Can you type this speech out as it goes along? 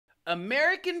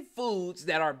American foods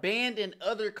that are banned in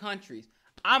other countries.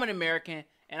 I'm an American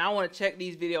and I want to check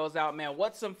these videos out, man.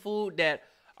 What's some food that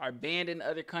are banned in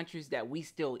other countries that we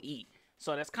still eat?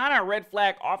 So that's kind of a red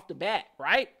flag off the bat,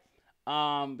 right?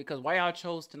 Because why y'all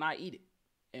chose to not eat it?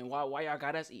 And why y'all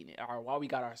got us eating it? Or why we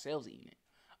got ourselves eating it?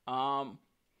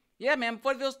 Yeah, man,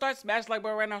 before the video starts, smash the like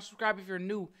button right now, subscribe if you're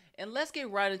new, and let's get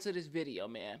right into this video,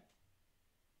 man.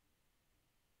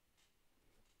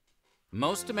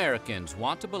 Most Americans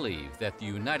want to believe that the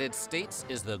United States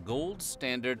is the gold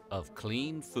standard of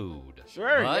clean food.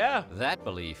 Sure, but yeah. that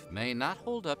belief may not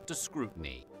hold up to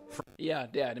scrutiny. Yeah,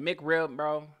 the McRib,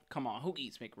 bro. Come on, who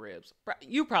eats McRibs?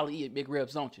 You probably eat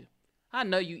McRibs, don't you? I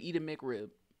know you eat a McRib.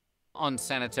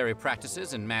 Unsanitary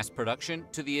practices in mass production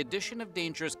to the addition of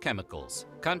dangerous chemicals.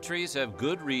 Countries have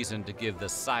good reason to give the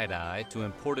side eye to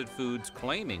imported foods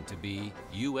claiming to be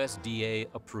USDA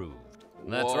approved.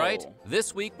 That's right.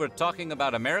 This week we're talking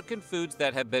about American foods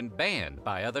that have been banned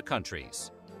by other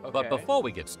countries. Okay. But before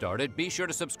we get started, be sure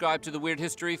to subscribe to the Weird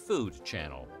History Food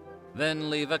channel. Then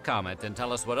leave a comment and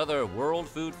tell us what other world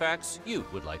food facts you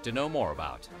would like to know more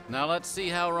about. Now let's see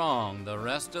how wrong the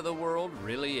rest of the world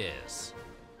really is.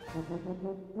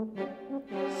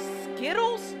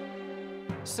 Skittles?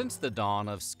 Since the dawn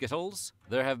of Skittles,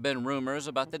 there have been rumors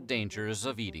about the dangers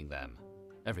of eating them.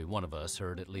 Every one of us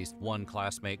heard at least one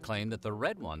classmate claim that the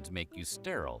red ones make you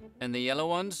sterile, and the yellow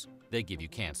ones, they give you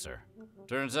cancer.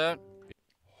 Turns out,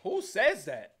 who says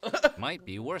that? might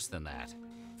be worse than that.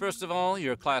 First of all,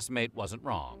 your classmate wasn't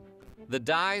wrong. The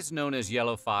dyes known as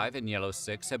Yellow 5 and Yellow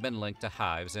 6 have been linked to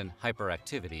hives and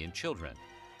hyperactivity in children.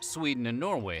 Sweden and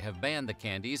Norway have banned the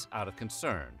candies out of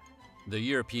concern. The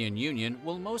European Union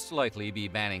will most likely be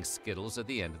banning Skittles at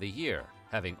the end of the year,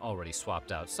 having already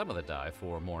swapped out some of the dye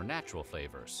for more natural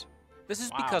flavors. This is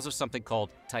because of something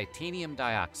called titanium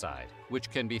dioxide,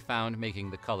 which can be found making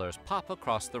the colors pop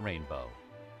across the rainbow.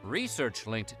 Research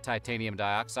linked titanium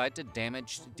dioxide to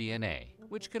damaged DNA,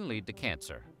 which can lead to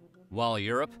cancer. While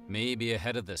Europe may be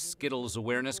ahead of the Skittles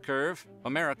awareness curve,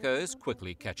 America is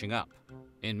quickly catching up.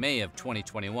 In May of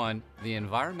 2021, the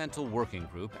Environmental Working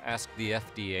Group asked the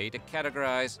FDA to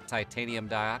categorize titanium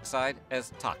dioxide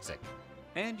as toxic.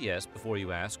 And yes, before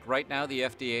you ask, right now the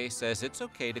FDA says it's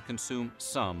okay to consume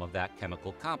some of that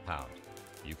chemical compound.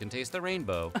 You can taste the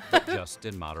rainbow, but just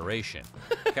in moderation.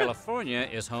 California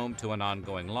is home to an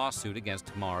ongoing lawsuit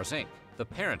against Mars Inc., the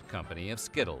parent company of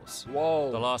Skittles.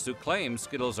 Whoa. The lawsuit claims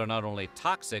Skittles are not only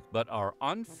toxic, but are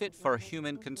unfit for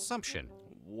human consumption.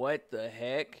 What the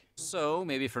heck? So,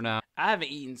 maybe for now, I haven't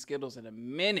eaten Skittles in a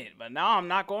minute, but now I'm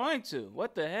not going to.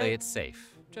 What the heck? it's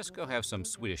safe. Just go have some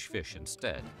Swedish fish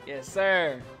instead. Yes,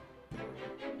 sir.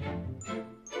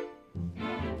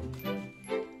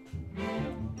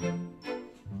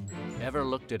 Ever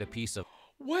looked at a piece of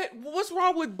What's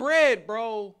wrong with bread,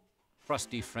 bro?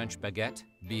 crusty French baguette,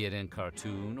 be it in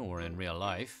cartoon or in real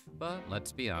life? But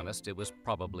let's be honest, it was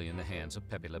probably in the hands of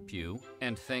Pepe Le Pew,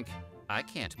 and think, I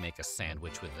can't make a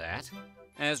sandwich with that.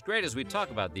 As great as we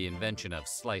talk about the invention of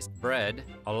sliced bread,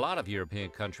 a lot of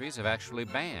European countries have actually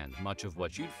banned much of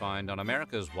what you'd find on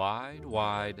America's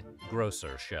wide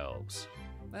grocer shelves.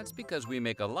 That's because we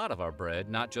make a lot of our bread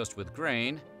not just with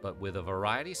grain, but with a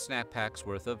variety snap packs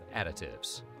worth of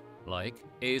additives, like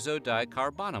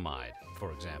azodicarbonamide,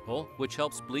 for example, which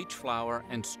helps bleach flour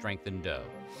and strengthen dough.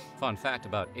 Fun fact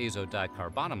about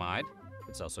azodicarbonamide,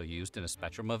 it's also used in a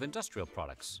spectrum of industrial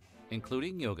products,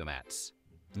 including yoga mats.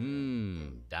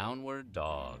 Downward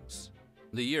dogs.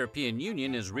 The European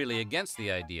Union is really against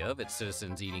the idea of its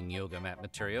citizens eating yoga mat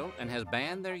material and has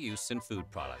banned their use in food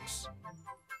products.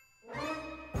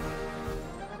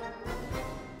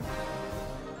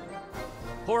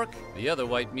 Pork, the other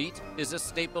white meat, is a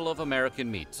staple of American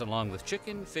meats along with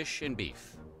chicken, fish, and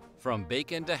beef. From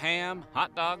bacon to ham,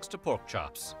 hot dogs to pork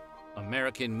chops.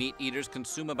 American meat eaters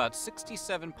consume about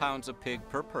 67 pounds of pig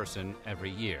per person every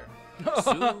year.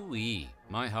 Soo-wee,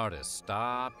 my heart is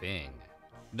stopping.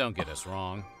 Don't get us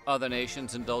wrong, other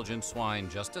nations indulge in swine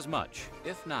just as much,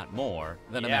 if not more,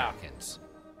 than Americans.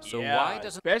 So why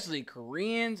doesn't... Especially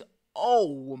Koreans?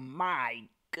 Oh my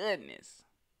goodness.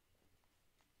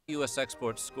 U.S.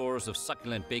 exports scores of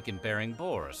succulent bacon-bearing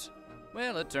boars?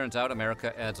 Well, it turns out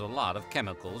America adds a lot of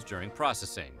chemicals during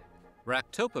processing.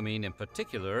 Ractopamine in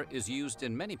particular is used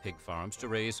in many pig farms to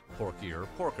raise porkier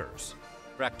porkers.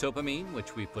 Ractopamine,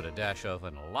 which we put a dash of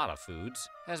in a lot of foods,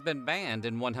 has been banned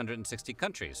in 160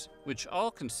 countries, which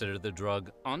all consider the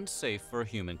drug unsafe for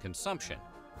human consumption.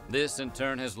 This in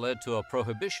turn has led to a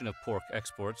prohibition of pork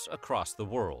exports across the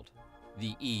world.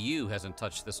 The EU hasn't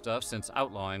touched the stuff since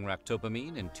outlawing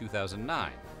ractopamine in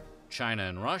 2009. China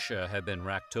and Russia have been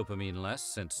ractopamine-less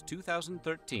since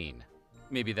 2013.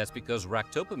 Maybe that's because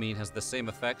ractopamine has the same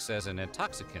effects as an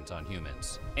intoxicant on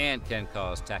humans and can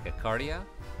cause tachycardia,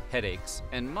 headaches,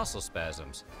 and muscle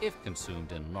spasms if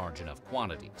consumed in large enough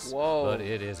quantities. Whoa. But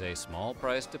it is a small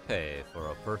price to pay for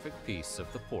a perfect piece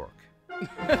of the pork.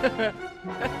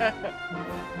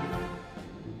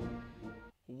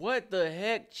 What the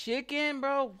heck? Chicken,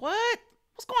 bro? What?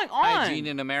 What's going on? Hygiene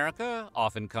in America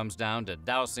often comes down to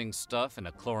dousing stuff in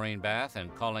a chlorine bath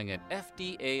and calling it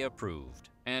FDA approved.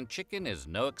 And chicken is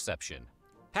no exception.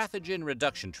 Pathogen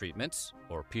reduction treatments,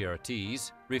 or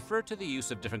PRTs, refer to the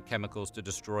use of different chemicals to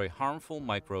destroy harmful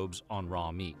microbes on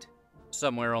raw meat.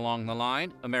 Somewhere along the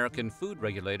line, American food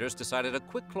regulators decided a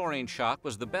quick chlorine shock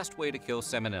was the best way to kill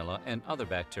salmonella and other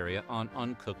bacteria on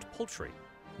uncooked poultry.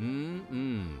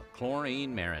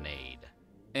 Chlorine marinade.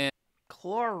 And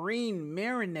Chlorine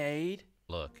marinade?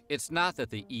 look, it's not that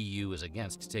the EU is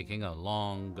against taking a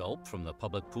long gulp from the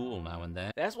public pool now and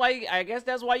then. That's why, I guess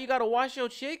that's why you gotta wash your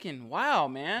chicken. Wow,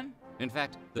 man. In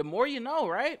fact, The more you know,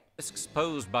 right? risks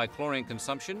posed by chlorine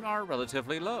consumption are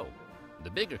relatively low. The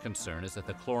bigger concern is that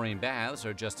the chlorine baths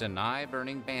are just an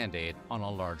eye-burning band-aid on a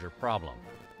larger problem.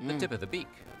 The tip of the beak,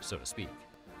 so to speak.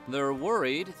 They're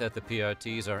worried that the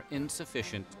PRTs are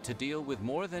insufficient to deal with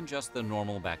more than just the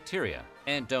normal bacteria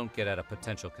and don't get at a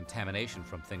potential contamination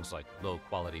from things like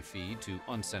low-quality feed to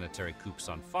unsanitary coops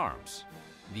on farms.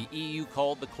 The EU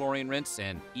called the chlorine rinse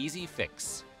an easy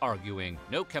fix, arguing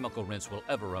no chemical rinse will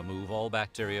ever remove all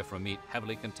bacteria from meat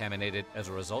heavily contaminated as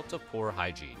a result of poor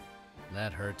hygiene.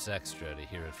 That hurts extra to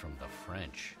hear it from the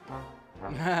French.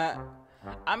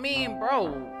 I mean, bro,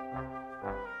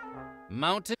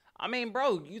 Mountain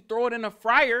you throw it in a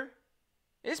fryer,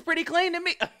 it's pretty clean to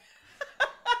me.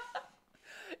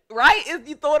 Right? If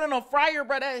you throw it in a fryer,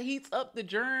 bro, that heats up the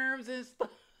germs and stuff.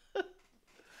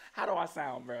 How do I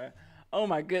sound, bro? Oh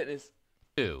my goodness.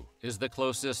 Dew is the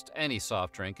closest any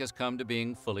soft drink has come to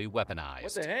being fully weaponized.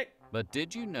 What the heck? But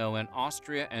did you know in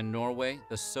Austria and Norway,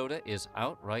 the soda is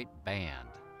outright banned?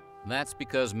 That's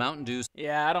because Mountain Dew.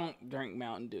 Yeah, I don't drink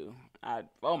Mountain Dew.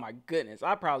 Oh my goodness,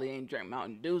 I probably ain't drank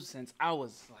Mountain Dew since I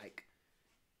was like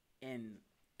in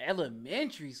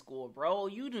elementary school, bro.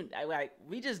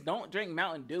 We just don't drink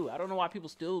Mountain Dew. I don't know why people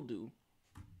still do.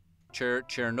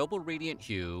 Chernobyl radiant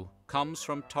hue comes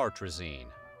from tartrazine,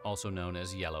 also known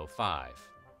as yellow 5.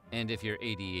 And if your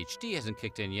ADHD hasn't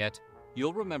kicked in yet,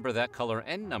 you'll remember that color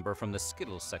and number from the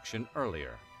Skittles section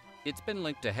earlier. It's been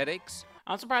linked to headaches,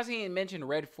 I'm surprised he ain't mentioned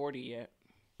Red 40 yet.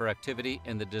 hyperactivity,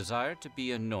 and the desire to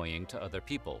be annoying to other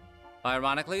people.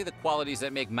 Ironically, the qualities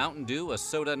that make Mountain Dew a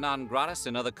soda non gratis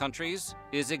in other countries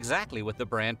is exactly what the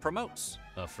brand promotes: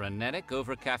 a frenetic,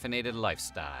 over-caffeinated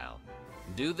lifestyle.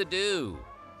 Do the do.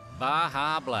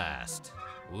 Baja Blast.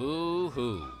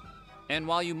 Woo-hoo. And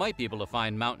while you might be able to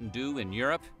find Mountain Dew in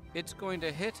Europe, it's going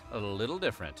to hit a little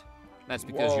different. That's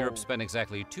because Whoa. Europe spent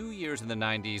exactly 2 years in the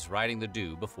 90s riding the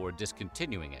dew before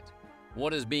discontinuing it.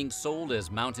 What is being sold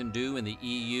as Mountain Dew in the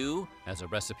EU has a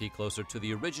recipe closer to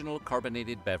the original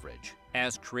carbonated beverage,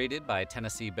 as created by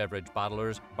Tennessee beverage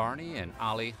bottlers Barney and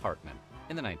Ollie Hartman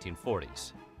in the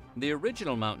 1940s. The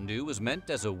original Mountain Dew was meant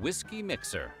as a whiskey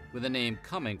mixer, with a name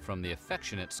coming from the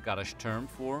affectionate Scottish term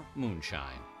for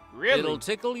moonshine. Really? It'll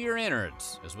tickle your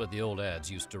innards, is what the old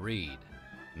ads used to read.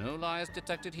 No lies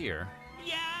detected here.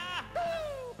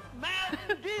 Yahoo!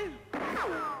 Mountain Dew!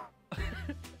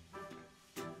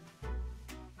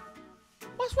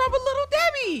 What's wrong with Little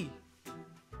Debbie?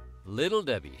 Little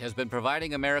Debbie has been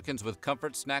providing Americans with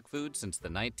comfort snack food since the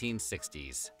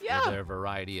 1960s. Yeah. With their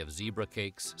variety of zebra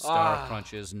cakes, Star Ah.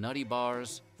 Crunches, Nutty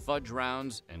Bars, Fudge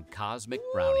Rounds, and Cosmic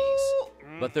Brownies.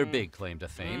 But their big claim to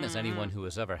fame, as anyone who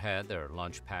has ever had their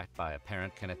lunch packed by a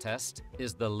parent can attest,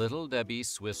 is the Little Debbie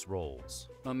Swiss Rolls,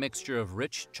 a mixture of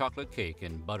rich chocolate cake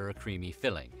and butter creamy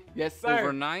filling. Yes, sir.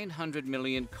 Over 900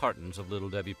 million cartons of Little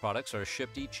Debbie products are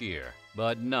shipped each year,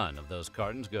 but none of those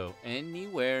cartons go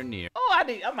anywhere near Oh,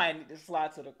 I might need to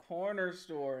slide to the corner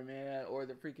store, man, or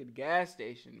the freaking gas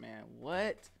station, man.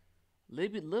 What?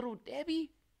 Little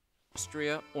Debbie?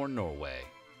 Austria or Norway.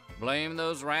 Blame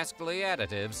those rascally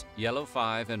additives, yellow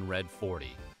 5 and red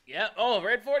 40. Yeah. Oh,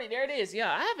 Red 40. There it is.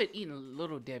 Yeah, I haven't eaten a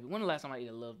Little Debbie. When the last time I ate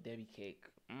a Little Debbie cake?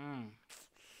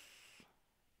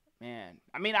 Man,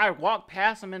 I mean, I walk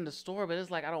past them in the store, but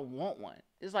it's like I don't want one.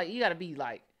 It's like it got to be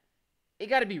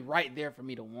right there for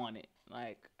me to want it.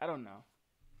 Like, I don't know.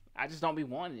 I just don't be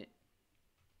wanting it.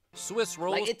 Swiss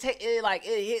rolls. Like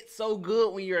it hits so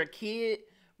good when you're a kid,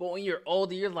 but when you're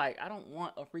older, you're like, I don't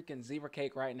want a freaking zebra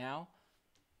cake right now.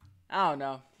 I don't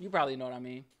know. You probably know what I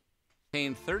mean.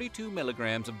 Contain 32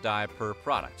 milligrams of dye per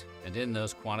product, and in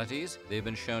those quantities, they've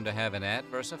been shown to have an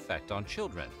adverse effect on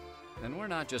children. And we're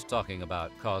not just talking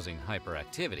about causing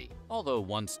hyperactivity, although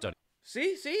one study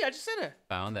See, I just said it.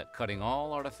 found that cutting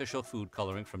all artificial food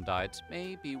coloring from diets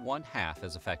may be 1/2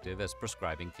 as effective as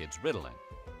prescribing kids Ritalin.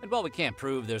 And while we can't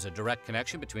prove there's a direct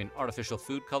connection between artificial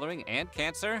food coloring and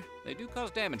cancer, they do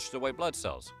cause damage to white blood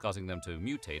cells, causing them to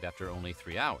mutate after only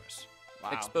 3 hours.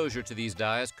 Wow. Exposure to these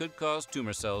dyes could cause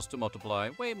tumor cells to multiply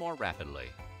way more rapidly.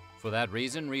 For that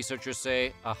reason, researchers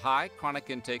say a high chronic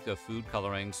intake of food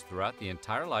colorings throughout the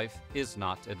entire life is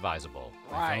not advisable.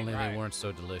 Right, if only right. they weren't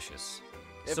so delicious.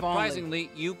 If Surprisingly,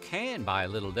 you can buy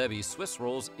Little Debbie's Swiss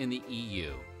rolls in the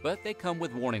EU, but they come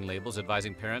with warning labels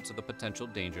advising parents of the potential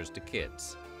dangers to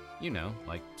kids. You know,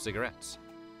 like cigarettes.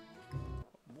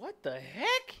 What the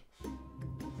heck?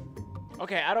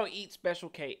 Okay, I don't eat Special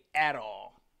K at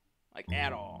all. Like,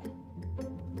 at all.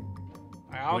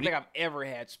 I don't think I've ever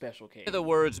had Special K. The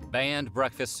words banned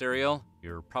breakfast cereal,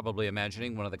 you're probably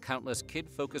imagining one of the countless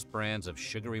kid-focused brands of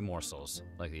sugary morsels,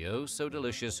 like the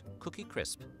oh-so-delicious Cookie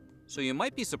Crisp. So you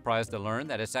might be surprised to learn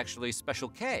that it's actually Special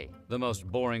K, the most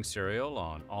boring cereal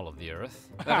on all of the earth,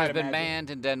 that has I'd been imagine. banned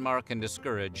in Denmark and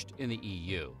discouraged in the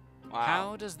EU. Wow.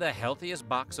 How does the healthiest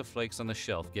box of flakes on the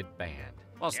shelf get banned,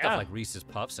 while Yeah. stuff like Reese's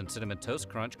Puffs and Cinnamon Toast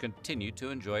Crunch continue to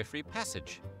enjoy free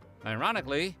passage?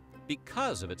 Ironically,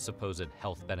 because of its supposed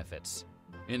health benefits.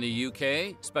 In the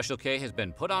UK, Special K has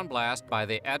been put on blast by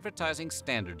the Advertising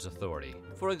Standards Authority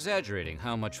for exaggerating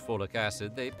how much folic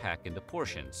acid they pack into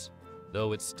portions.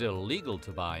 Though it's still legal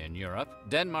to buy in Europe,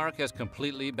 Denmark has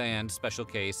completely banned Special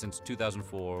K since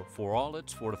 2004 for all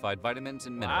its fortified vitamins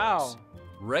and minerals. Wow.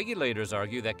 Regulators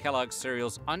argue that Kellogg's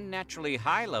cereal's unnaturally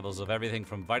high levels of everything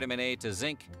from vitamin A to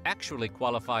zinc actually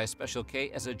qualify Special K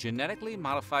as a genetically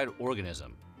modified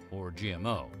organism, or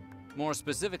GMO. More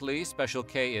specifically, Special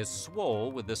K is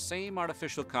swole with the same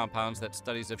artificial compounds that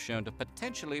studies have shown to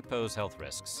potentially pose health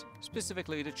risks,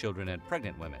 specifically to children and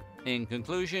pregnant women. In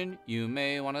conclusion, you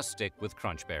may want to stick with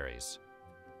Crunch Berries.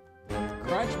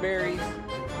 Crunch berries.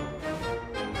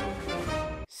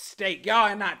 Steak. Y'all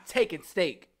are not taking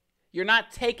steak. You're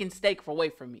not taking steak away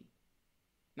from me.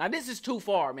 Now, this is too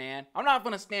far, man. I'm not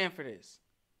going to stand for this.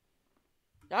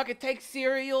 Y'all can take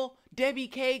cereal, Debbie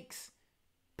cakes,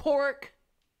 pork.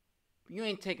 You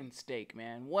ain't taking steak,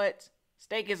 man. What?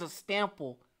 Steak is a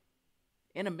staple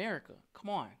in America. Come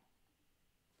on.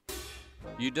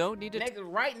 You don't need to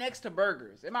Right next to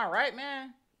burgers. Am I right,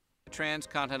 man?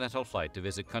 transcontinental flight to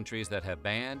visit countries that have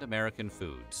banned American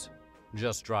foods.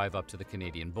 Just drive up to the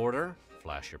Canadian border,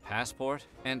 flash your passport,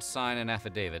 and sign an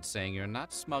affidavit saying you're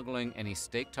not smuggling any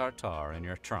steak tartare in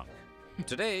your trunk.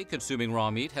 Today, consuming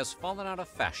raw meat has fallen out of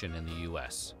fashion in the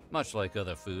US, much like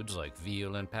other foods like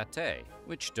veal and pate,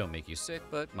 which don't make you sick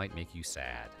but might make you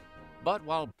sad. But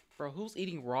while Bro, who's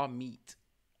eating raw meat?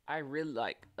 I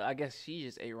guess she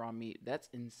just ate raw meat. That's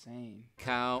insane.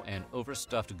 cow and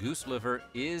overstuffed goose liver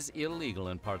is illegal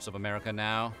in parts of America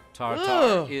now,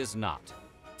 tartare Ugh. is not.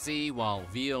 See, while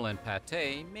veal and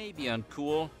pate may be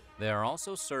uncool, they are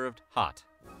also served hot,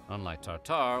 unlike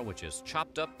tartare, which is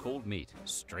chopped up cold meat,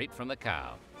 straight from the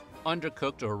cow.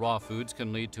 Undercooked or raw foods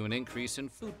can lead to an increase in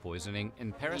food poisoning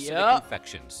and parasitic Yep.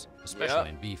 infections, especially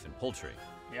in beef and poultry.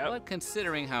 But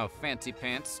considering how fancy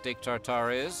pants steak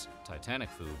tartare is, Titanic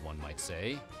food one might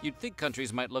say, you'd think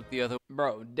countries might look the other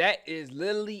Bro, that is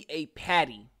literally a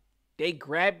patty. They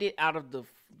grabbed it out of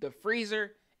the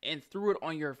freezer and threw it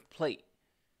on your plate.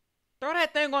 Throw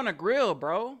that thing on the grill,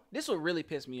 bro. This would really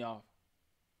piss me off.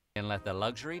 and let the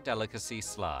luxury delicacy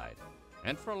slide.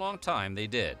 And for a long time they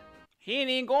did. He ain't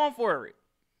even going for it.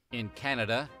 In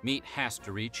Canada, meat has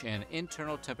to reach an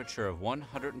internal temperature of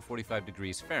 145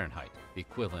 degrees Fahrenheit, the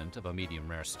equivalent of a medium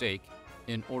rare steak,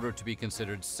 in order to be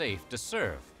considered safe to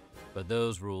serve. But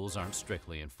those rules aren't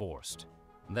strictly enforced.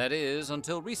 That is,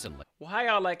 until recently. Well, how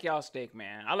y'all like y'all steak,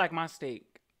 man? I like my steak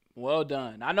well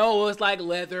done. I know it's like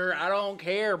leather. I don't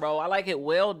care, bro. I like it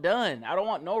well done. I don't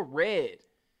want no red.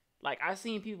 Like, I've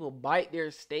seen people bite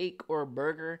their steak or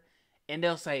burger, and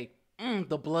they'll say,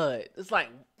 the blood. It's like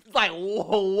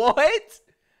what?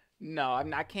 No,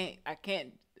 I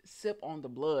can't sip on the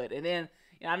blood. And then,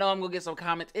 I know I'm gonna get some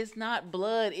comments. It's not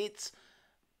blood. It's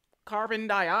carbon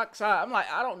dioxide. I'm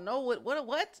like, I don't know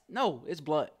what? No, it's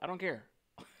blood. I don't care.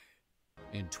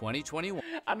 In 2021,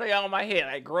 I know y'all on my head.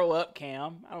 Like, grow up,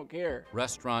 Cam. I don't care.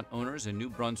 restaurant owners in New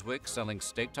Brunswick selling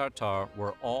steak tartare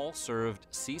were all served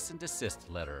cease and desist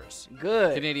letters.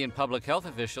 Good. Canadian public health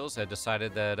officials had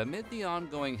decided that amid the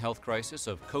ongoing health crisis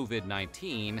of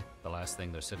COVID-19, the last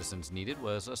thing their citizens needed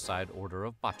was a side order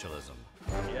of botulism.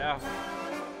 Yeah.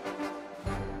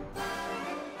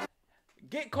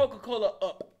 Get Coca-Cola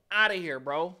up out of here,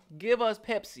 bro. Give us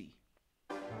Pepsi.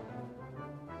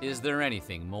 Is there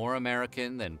anything more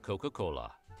American than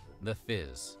Coca-Cola? The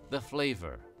fizz, the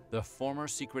flavor, the former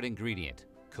secret ingredient,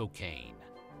 cocaine.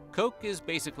 Coke is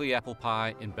basically apple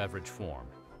pie in beverage form.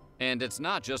 And it's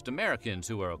not just Americans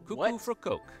who are cuckoo for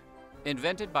Coke.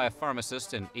 Invented by a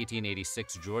pharmacist in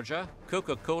 1886 Georgia,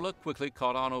 Coca-Cola quickly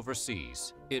caught on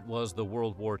overseas. It was the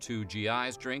World War II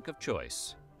GI's drink of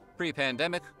choice.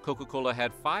 Pre-pandemic, Coca-Cola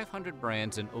had 500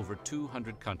 brands in over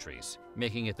 200 countries,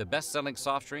 making it the best-selling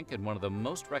soft drink and one of the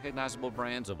most recognizable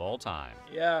brands of all time.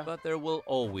 Yeah. But there will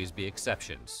always be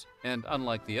exceptions. And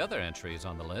unlike the other entries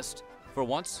on the list, for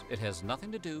once, it has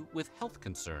nothing to do with health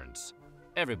concerns.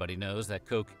 Everybody knows that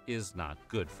Coke is not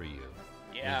good for you.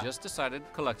 Yeah. We just decided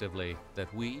collectively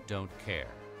that we don't care.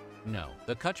 No,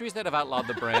 the countries that have outlawed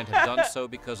the brand have done so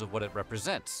because of what it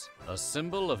represents, a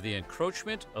symbol of the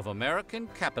encroachment of American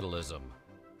capitalism.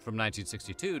 From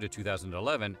 1962 to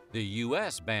 2011, the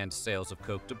U.S. banned sales of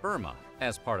Coke to Burma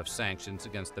as part of sanctions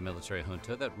against the military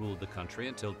junta that ruled the country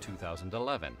until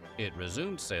 2011. It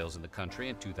resumed sales in the country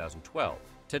in 2012.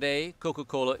 Today,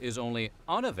 Coca-Cola is only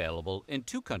unavailable in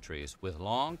 2 countries with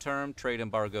long-term trade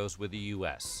embargoes with the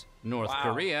U.S. North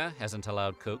Korea hasn't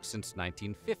allowed Coke since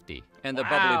 1950, and the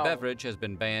bubbly beverage has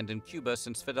been banned in Cuba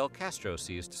since Fidel Castro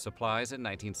seized supplies in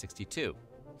 1962.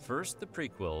 First the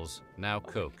prequels, now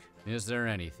Coke. Is there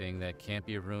anything that can't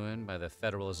be ruined by the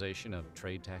federalization of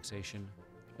trade taxation?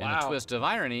 In a twist of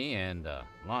irony and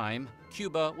lime,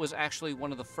 Cuba was actually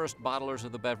one of the first bottlers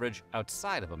of the beverage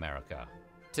outside of America.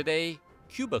 Today,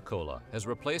 Cuba Cola has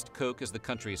replaced Coke as the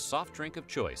country's soft drink of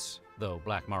choice, though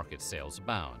black market sales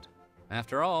abound.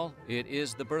 After all, it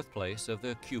is the birthplace of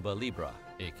the Cuba Libre,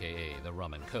 aka the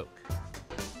rum and Coke.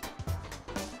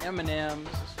 M&M's,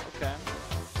 okay.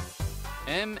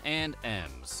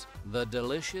 M&M's, the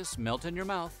delicious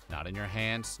melt-in-your-mouth,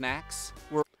 not-in-your-hand snacks.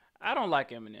 I don't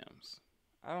like M&M's.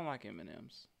 I don't like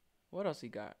M&M's. What else he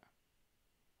got?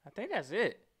 I think that's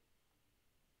it.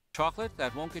 Chocolate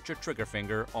that won't get your trigger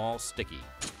finger all sticky.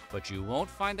 But you won't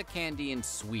find the candy in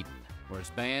Sweden, where it's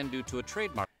banned due to a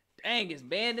trademark. Dang, it's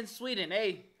banned in Sweden.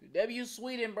 Hey, W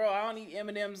Sweden, bro. I don't eat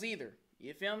M&M's either.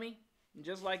 You feel me?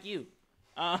 Just like you.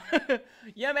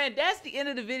 Yeah, man, that's the end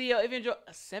of the video. If you enjoyed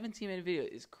a 17-minute video,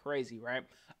 is crazy, right?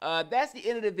 That's the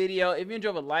end of the video. If you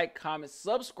enjoyed, like, comment,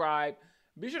 subscribe.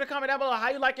 Be sure to comment down below how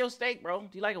you like your steak, bro. Do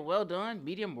you like it well done,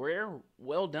 medium rare,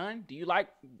 well done? Do you like,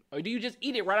 or do you just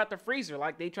eat it right out the freezer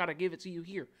like they try to give it to you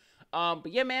here?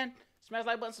 But yeah, man, smash the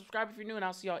like button, subscribe if you're new, and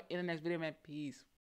I'll see y'all in the next video, man. Peace.